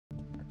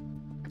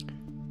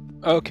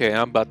Okay,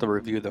 I'm about to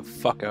review the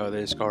fuck out of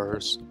these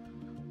cars.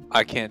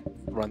 I can't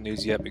run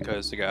these yet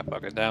because they got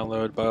fucking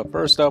download, but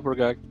first up we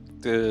got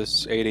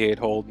this 88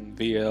 Holden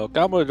VL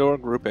Commodore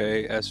Group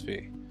A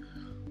SV.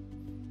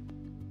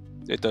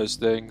 It does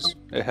things.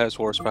 It has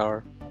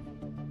horsepower.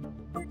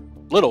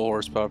 Little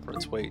horsepower for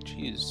its weight,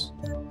 jeez.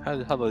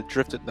 How they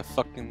drift it in the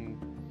fucking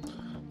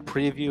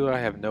preview, I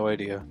have no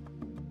idea.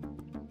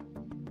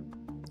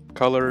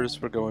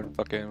 Colors, we're going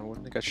fucking,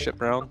 what, they got shit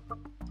brown?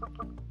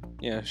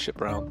 Yeah, shit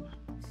brown.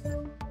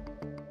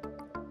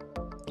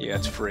 Yeah,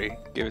 it's free.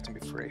 Give it to me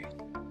free.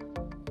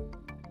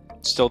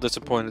 Still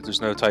disappointed there's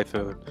no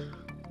Typhoon.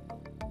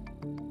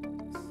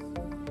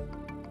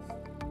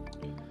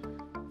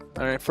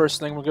 Alright, first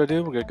thing we're gonna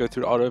do, we're gonna go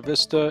through Auto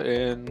Vista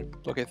and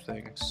look at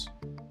things.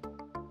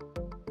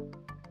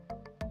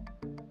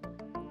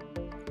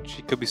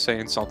 She could be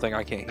saying something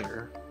I can't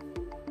hear.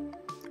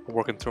 I'm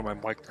working through my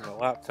mic on the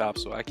laptop,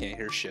 so I can't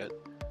hear shit.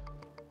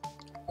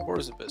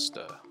 Forza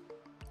Vista.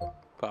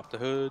 Pop the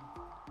hood.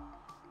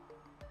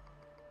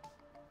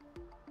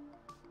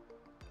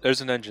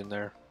 There's an engine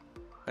there.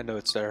 I know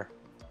it's there.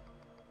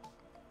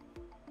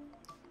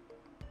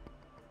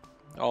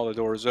 All the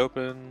doors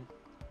open.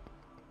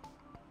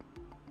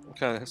 What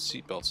kind of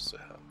seatbelts does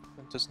it have?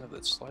 It doesn't have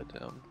that slide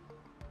down.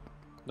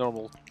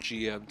 Normal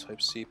GM type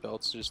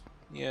seatbelts. Just,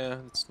 yeah,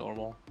 it's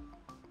normal.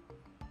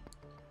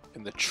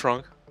 In the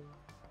trunk.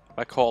 If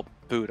I call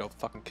boot, I'll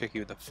fucking kick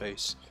you in the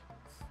face.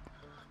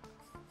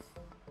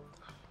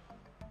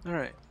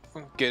 Alright,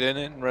 get in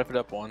it and rev it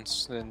up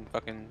once, then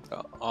fucking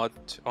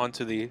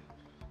onto the,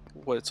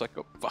 what it's like,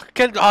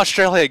 fucking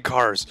Australian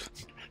cars!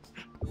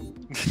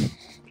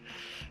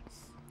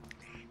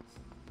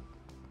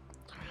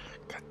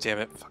 God damn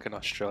it, fucking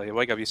Australia,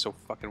 why you gotta be so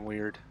fucking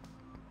weird?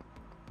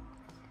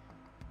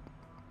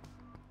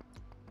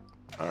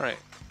 Alright.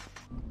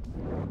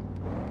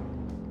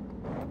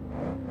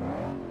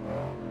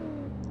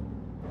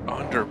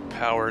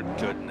 Underpowered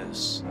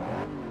goodness.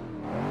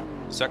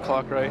 Is that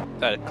clock right?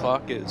 That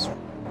clock is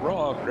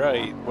wrong,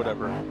 right?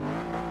 Whatever.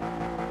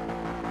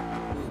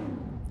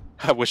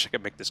 I wish I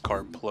could make this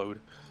car implode.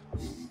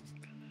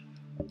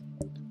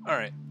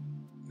 Alright.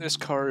 This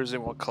car is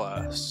in what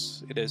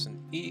class? It is an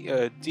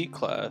D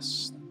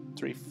class.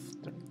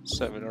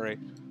 337, alright.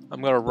 I'm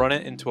gonna run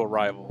it into a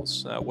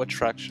rivals. What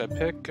track should I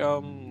pick?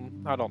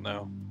 I don't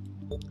know.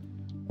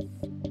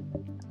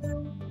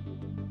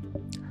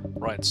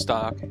 Ride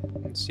stock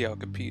and see how it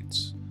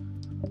competes.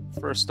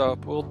 First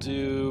up, we'll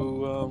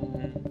do,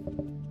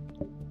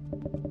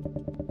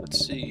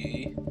 let's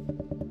see.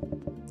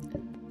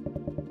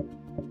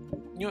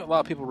 You know, a lot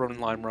of people run in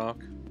Lime Rock.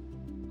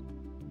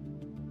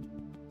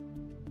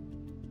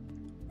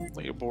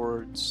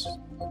 Leaderboards.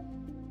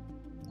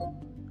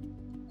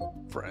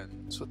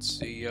 Friends, let's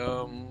see,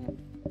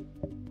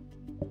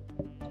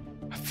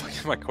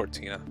 fucking my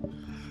Cortina.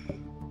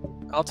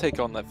 I'll take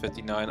on that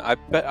 59. I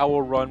bet I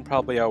will run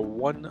probably a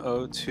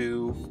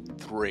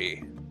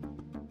 102.3.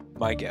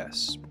 My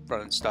guess.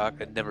 Running stock.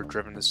 I've never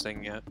driven this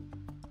thing yet.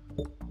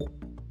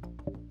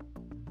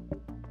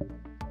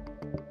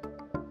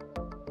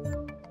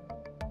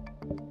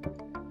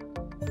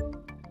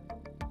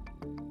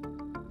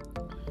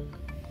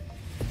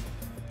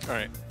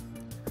 Alright.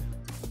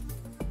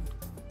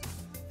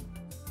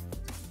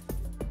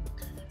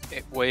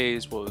 It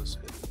weighs, what was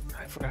it?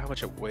 I forgot how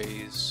much it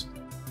weighs.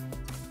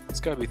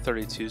 It's gotta be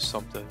 32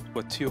 something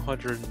with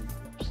 200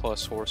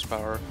 plus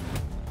horsepower.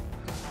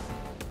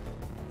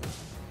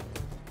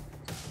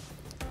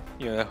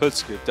 Yeah, that hood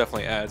scoop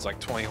definitely adds like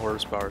 20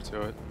 horsepower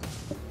to it.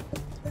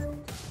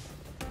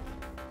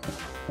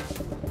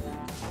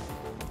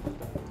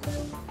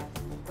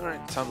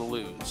 Alright, time to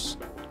lose.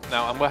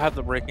 Now, I'm gonna have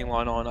the braking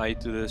line on. I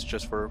do this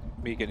just for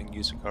me getting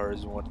used to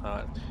cars and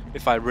whatnot.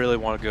 If I really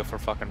want to go for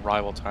fucking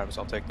rival times,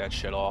 I'll take that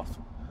shit off.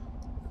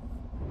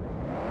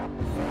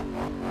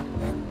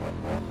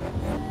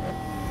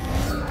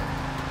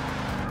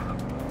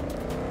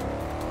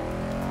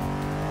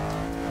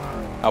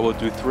 I will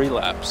do 3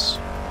 laps.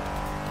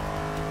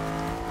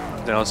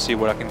 Then I'll see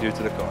what I can do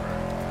to the car.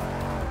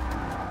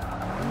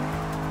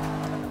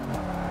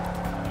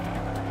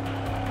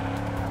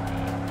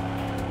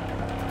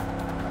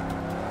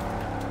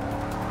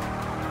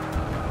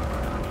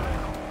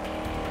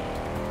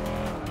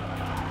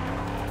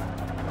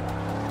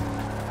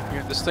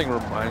 Yeah, this thing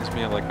reminds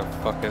me of like a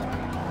fucking,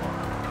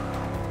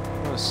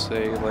 I want to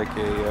say like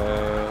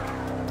a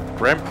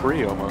Grand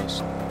Prix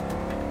almost.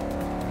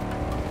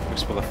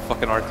 Mixed with a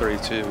fucking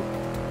R32.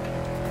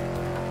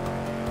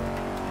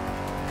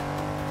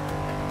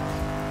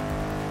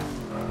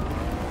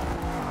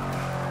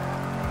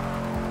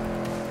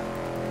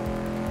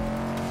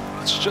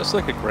 It's just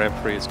like a Grand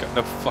Prix, it's got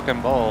no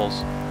fucking balls.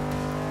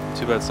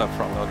 Too bad it's not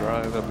front wheel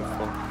drive, that'd be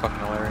fucking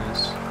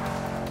hilarious.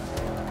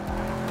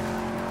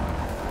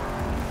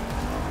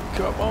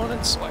 Come on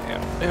and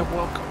slam, and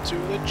welcome to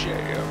the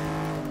jam.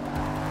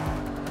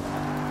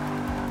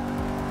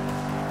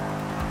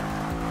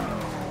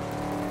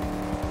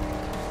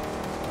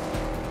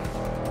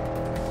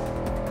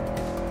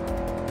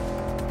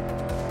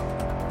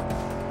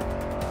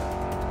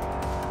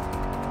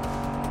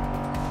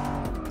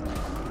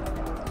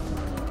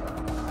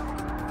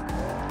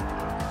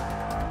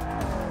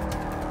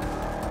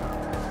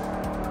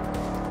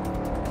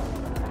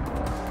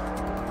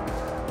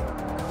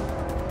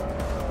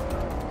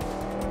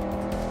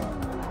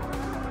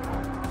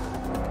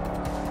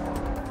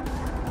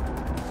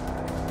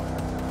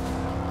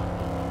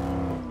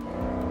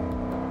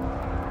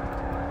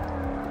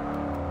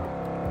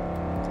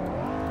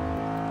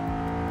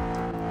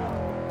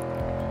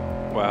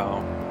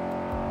 Wow.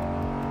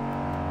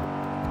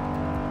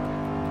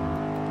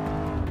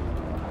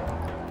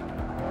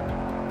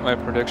 My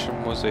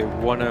prediction was a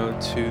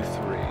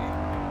 1023.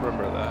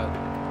 Remember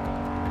that.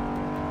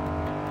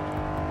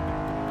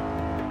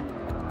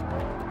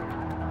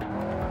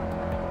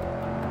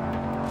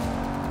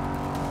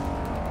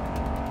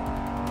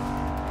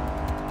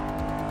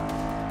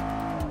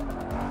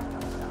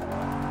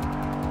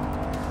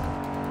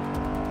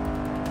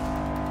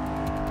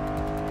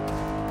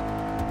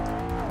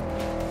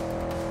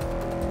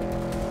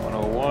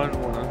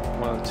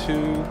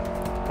 Two,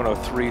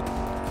 103, 4.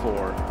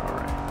 All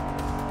right.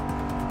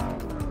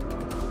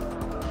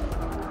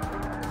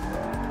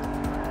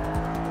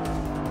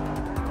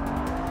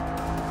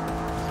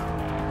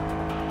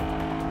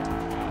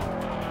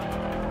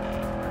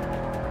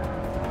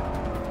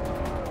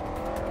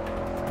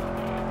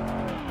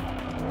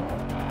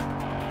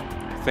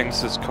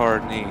 Things this car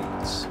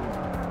needs.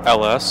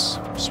 LS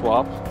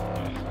swap.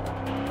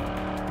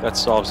 That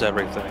solves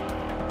everything.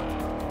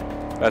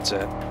 That's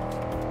it.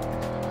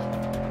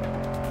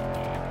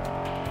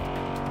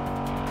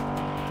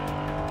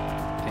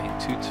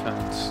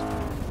 Tons.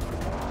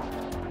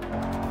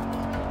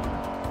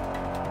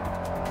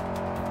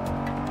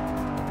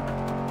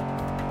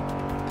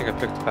 I think I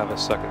picked up half a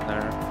second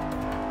there.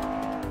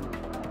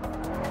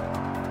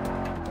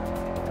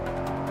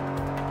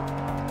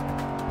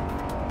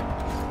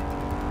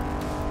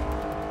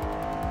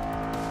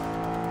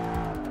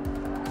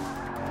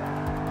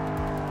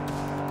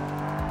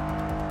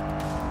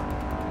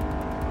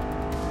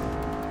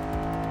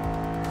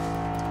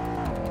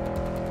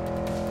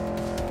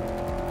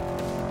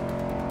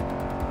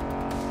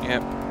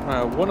 Yep,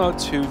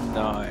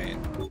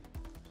 1029.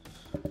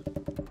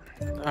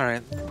 All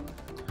right.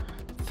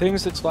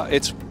 Things it's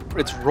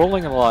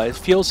rolling a lot. It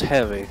feels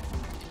heavy,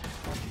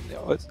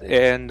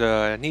 and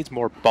it needs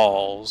more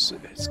balls.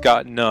 It's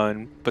got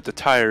none, but the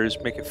tires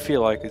make it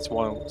feel like it's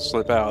want to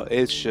slip out.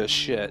 It's just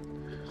shit,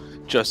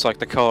 just like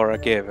the color I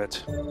gave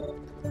it.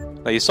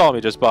 Now you saw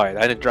me just buy it.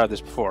 I didn't drive this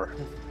before.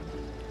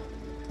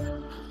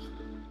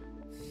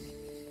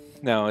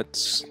 Now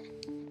it's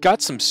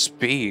got some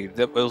speed.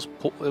 It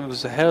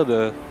was ahead of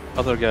the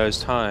other guy's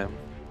time.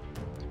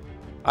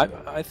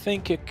 I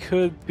think it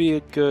could be a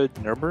good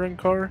Nürburgring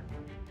car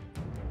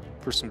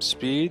for some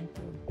speed,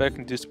 but I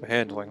can do some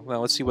handling.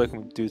 Now let's see what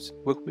can we do.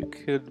 What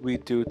could we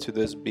do to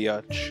this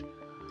biatch?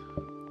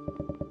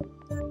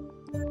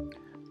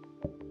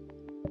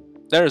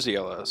 There's the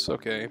LS.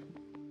 Okay.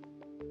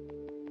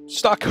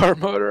 Stock car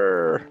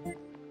motor.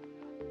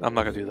 I'm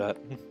not gonna do that.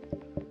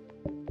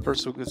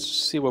 First, let's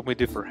see what we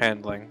do for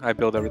handling. I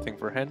build everything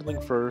for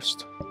handling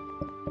first.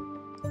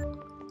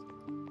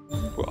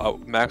 I'll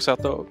max out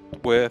the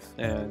width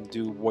and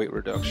do weight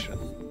reduction.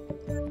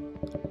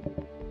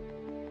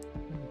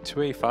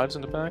 285s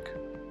in the back.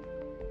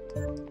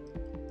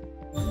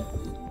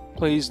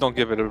 Please don't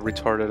give it a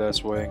retarded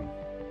ass wing.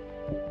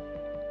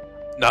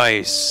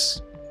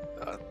 Nice.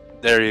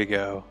 There you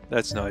go.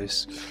 That's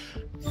nice.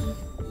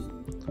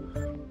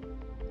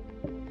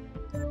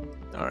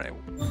 All right.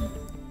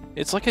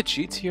 It's like a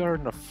GTR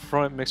in the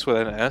front mixed with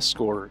an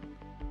Escort.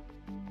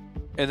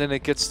 And then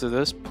it gets to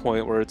this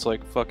point where it's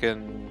like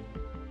fucking...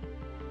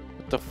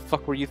 What the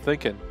fuck were you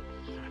thinking?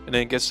 And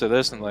then it gets to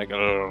this and like...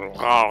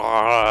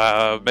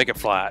 make it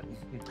flat.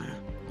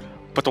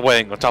 Put the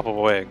wing on top of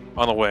a wing.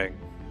 On the wing.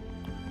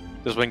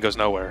 This wing goes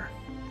nowhere.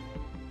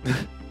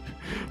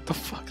 What the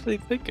fuck are they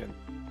thinking?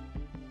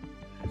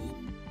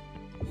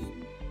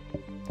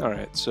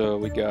 Alright, so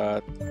we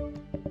got...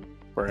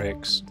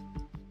 brakes.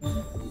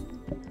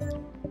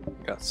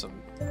 Got some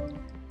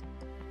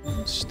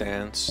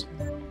stance.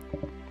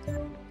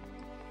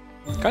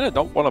 Kind of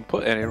don't want to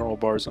put any roll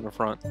bars in the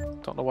front.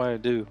 Don't know why I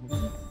do.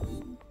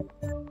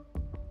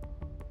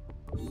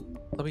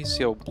 Let me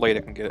see how late I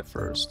can get it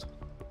first.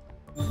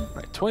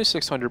 Alright,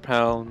 2,600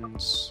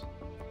 pounds.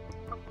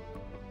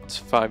 It's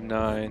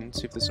 5'9".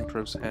 See if this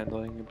improves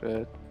handling a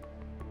bit.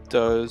 It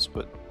does,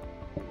 but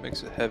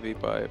makes it heavy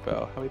by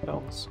about how many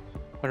pounds?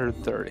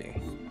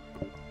 130.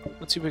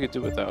 Let's see if we can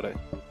do without it.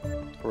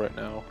 Right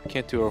now,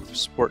 can't do a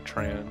sport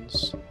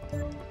trans.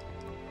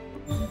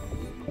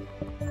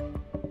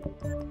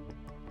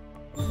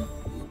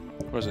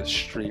 Or is it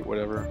street,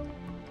 whatever?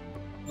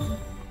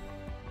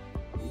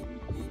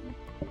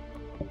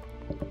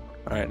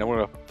 Alright, now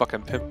we're gonna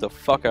fucking pimp the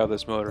fuck out of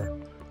this motor.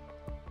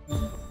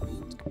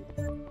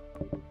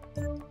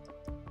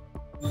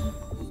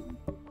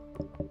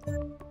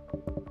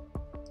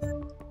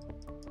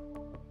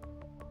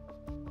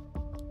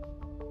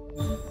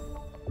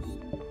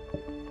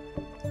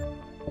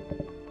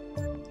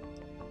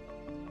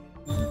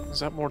 Is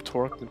that more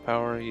torque than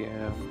power?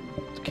 Yeah.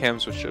 The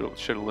cams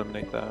should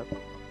eliminate that.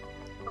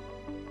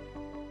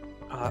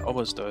 It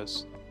almost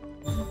does.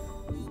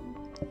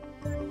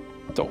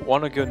 Don't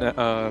want to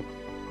go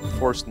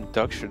forced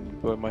induction,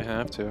 but I might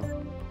have to.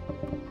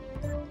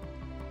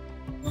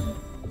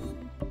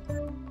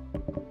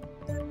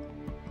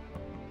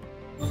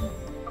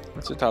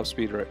 What's the top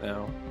speed right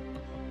now?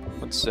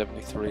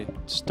 173.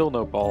 Still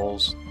no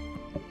balls.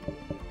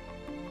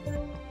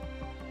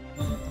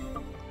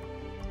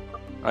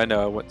 I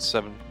know I went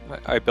 7.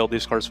 I build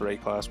these cars for A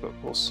class, but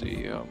we'll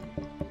see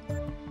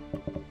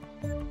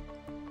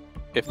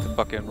if the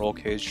fucking roll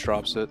cage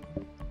drops it.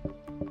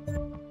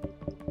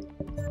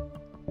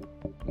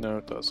 No,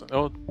 it doesn't.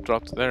 Oh, it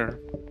dropped there.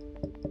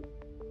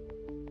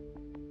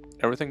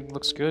 Everything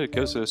looks good. It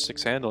goes to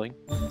 6 handling.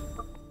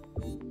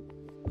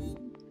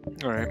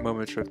 Alright,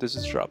 moment trip. This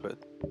is drop it.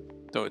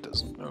 No, it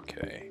doesn't.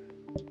 Okay.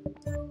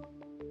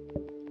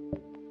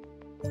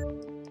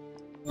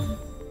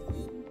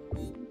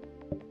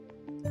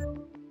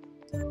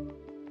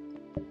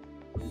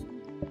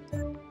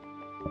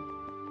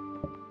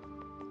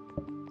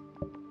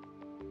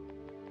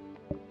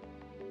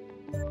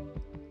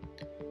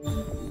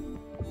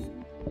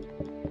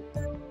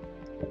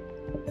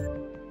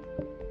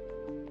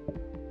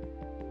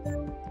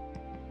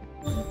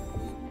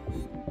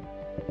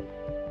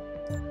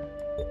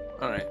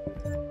 Alright.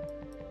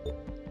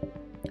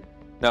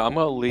 Now I'm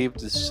gonna leave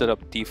the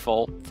setup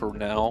default for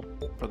now,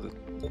 for the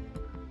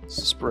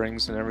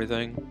springs and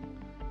everything.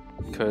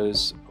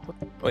 Because,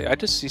 wait, I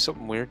just see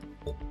something weird.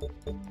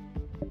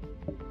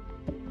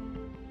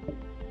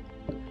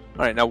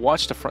 Alright, now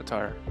watch the front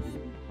tire.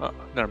 Oh,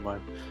 never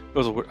mind. It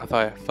was I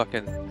thought I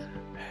fucking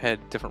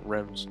had different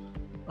rims.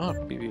 Oh,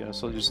 BBS,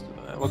 so just,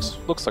 it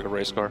looks like a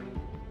race car.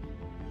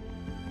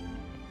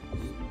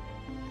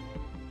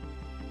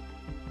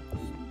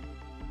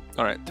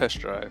 Alright, test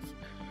drive.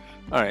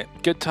 Alright,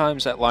 good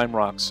times at Lime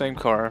Rock. Same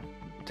car,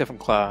 different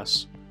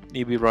class.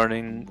 You'd be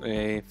running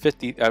a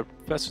 50,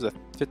 that's a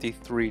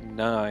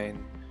 53.9.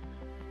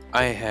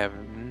 I have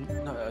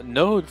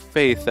no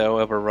faith that I'll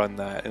ever run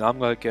that, and I'm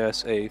gonna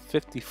guess a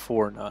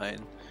 54.9.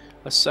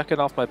 A second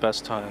off my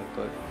best time,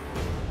 but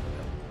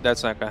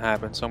that's not gonna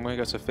happen, so I'm gonna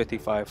guess a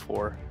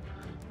 55.4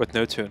 with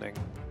no tuning.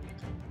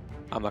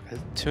 I'm not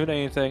gonna tune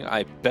anything.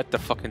 I bet the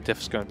fucking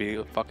diff's gonna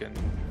be fucking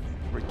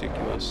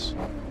ridiculous.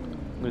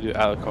 I'm gonna do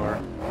out of the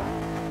car.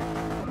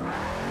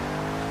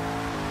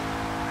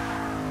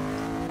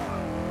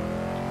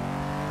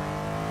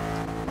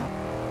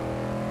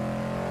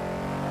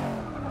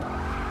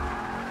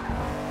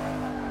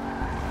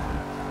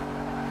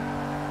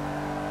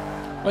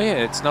 Oh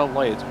yeah, it's not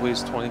light, it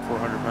weighs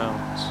 2,400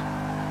 pounds.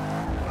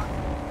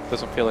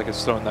 Doesn't feel like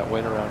it's throwing that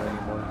weight around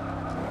anymore.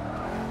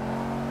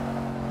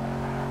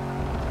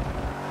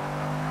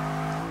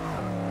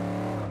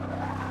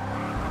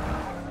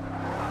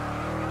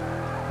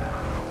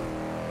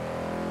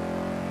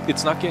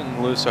 It's not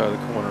getting loose out of the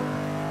corner.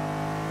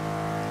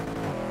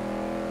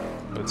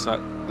 But it's not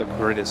the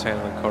greatest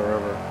handling car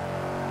ever.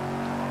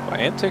 But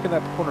I am taking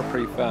that corner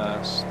pretty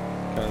fast,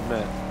 gotta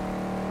admit.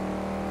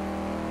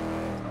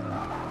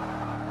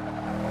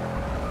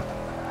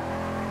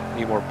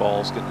 Need more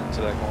balls getting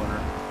into that corner.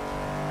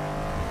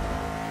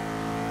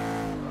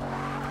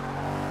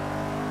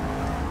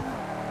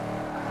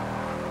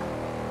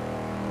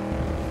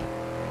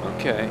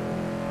 Okay.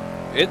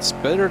 It's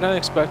better than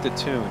expected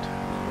tuned.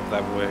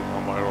 That way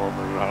on my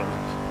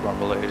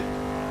marmalade.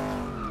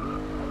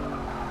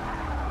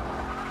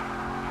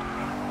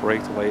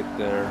 Braked late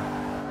there.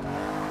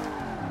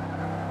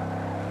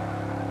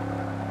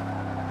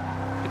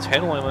 It's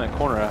handling that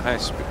corner at high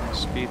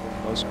speed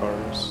than most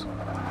cars.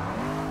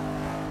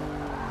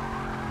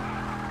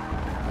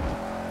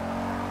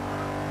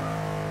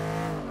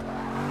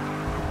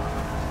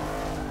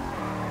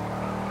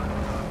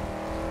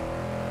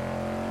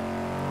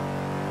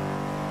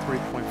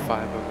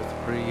 Over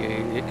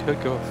 3.8. It could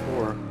go at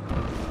 4.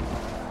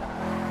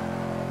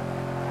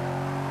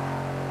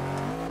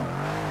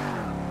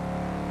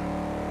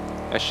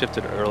 I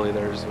shifted early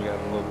there so we got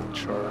a little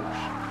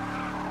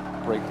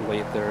charge. Braked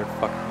late there, it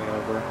fucked me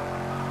over.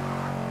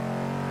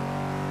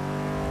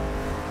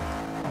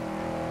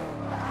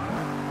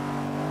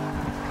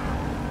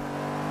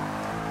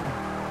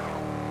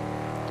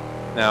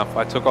 Now, if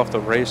I took off the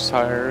race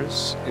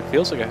tires, it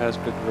feels like it has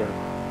good grip.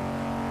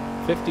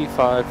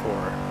 55.4,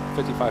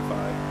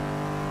 55.5.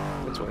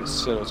 That's what I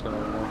said I was going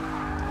to run.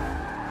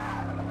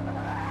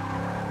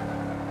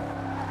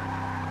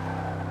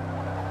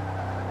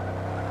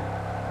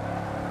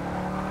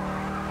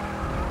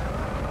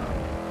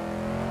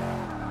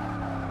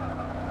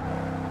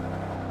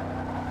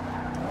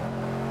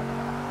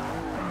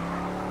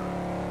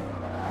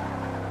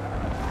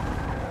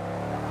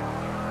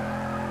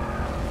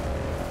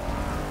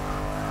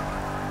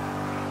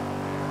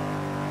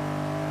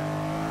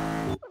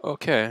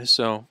 Okay,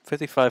 so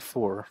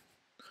 55.4.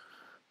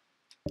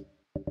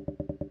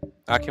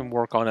 I can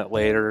work on it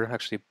later,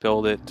 actually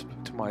build it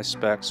to my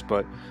specs,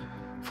 but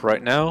for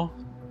right now,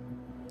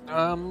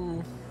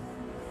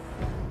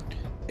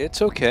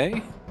 it's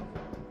okay.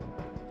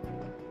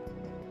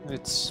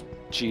 It's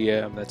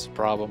GM, that's the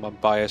problem. I'm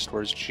biased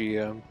towards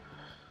GM.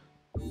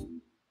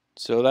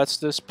 So that's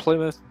this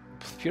Plymouth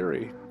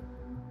Fury.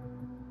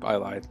 I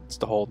lied, it's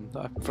the Holden,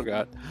 I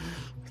forgot.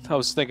 I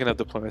was thinking of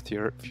the Plymouth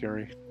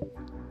Fury.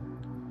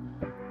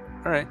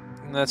 Alright,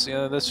 and that's the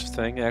end of this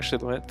thing. It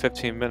actually went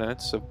 15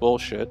 minutes of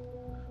bullshit.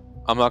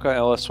 I'm not going to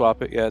LS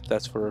swap it yet,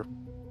 that's for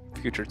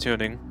future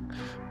tuning.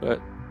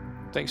 But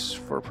thanks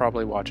for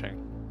probably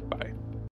watching.